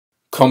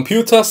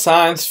Computer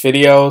science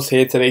videos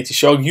here today to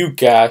show you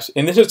guys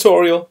in this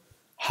tutorial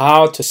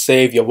how to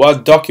save your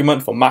Word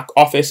document for Mac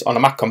Office on a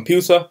Mac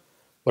computer.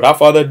 Without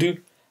further ado,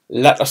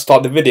 let us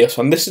start the video.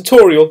 So in this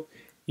tutorial,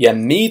 you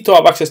need to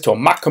have access to a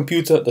Mac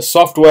computer, the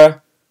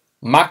software,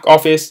 Mac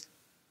Office,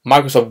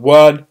 Microsoft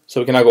Word.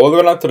 So we can now go all the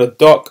way down to the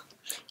dock,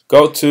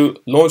 go to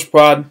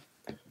Launchpad,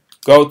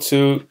 go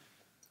to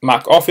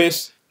Mac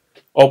Office,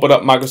 open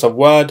up Microsoft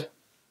Word,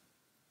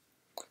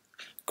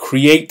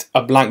 create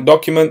a blank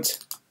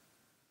document.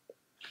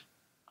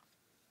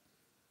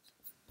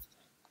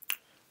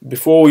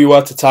 Before we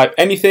were to type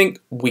anything,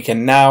 we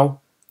can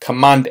now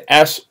Command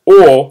S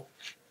or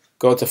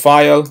go to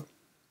File,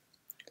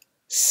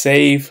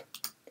 save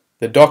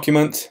the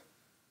document,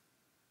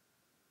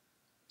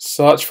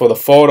 search for the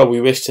folder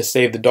we wish to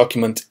save the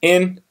document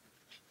in.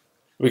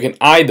 We can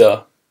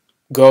either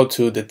go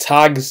to the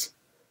tags,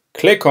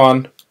 click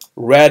on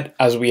red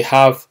as we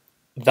have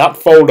that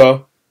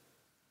folder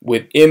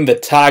within the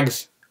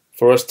tags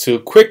for us to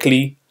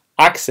quickly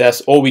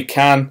access, or we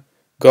can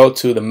go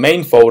to the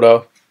main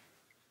folder,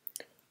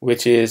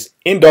 which is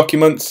in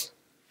Documents,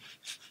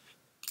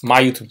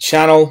 My YouTube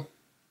Channel.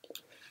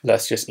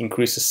 Let's just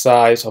increase the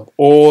size of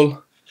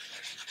all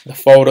the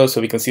folders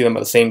so we can see them at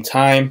the same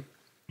time.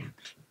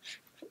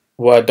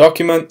 Word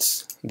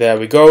Documents, there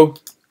we go.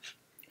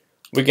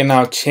 We can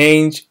now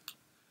change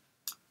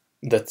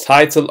the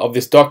title of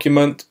this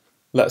document.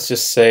 Let's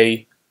just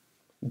say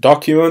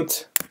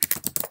Document.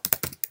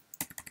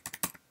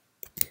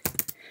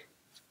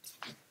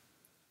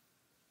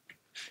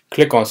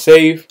 Click on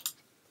Save.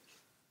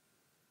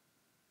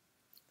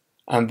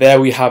 And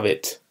there we have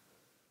it.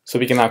 So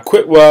we can now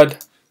quit Word,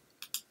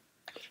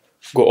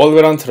 go all the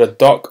way down to the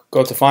dock,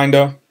 go to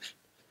Finder,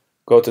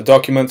 go to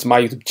Documents,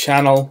 My YouTube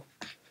Channel,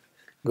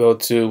 go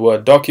to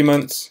Word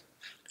Documents,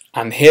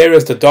 and here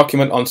is the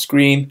document on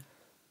screen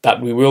that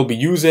we will be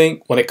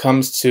using when it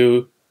comes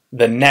to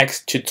the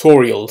next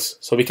tutorials.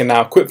 So we can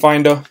now quit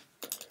Finder.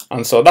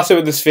 And so that's it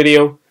with this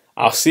video.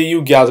 I'll see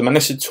you guys in my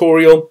next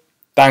tutorial.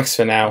 Thanks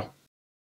for now.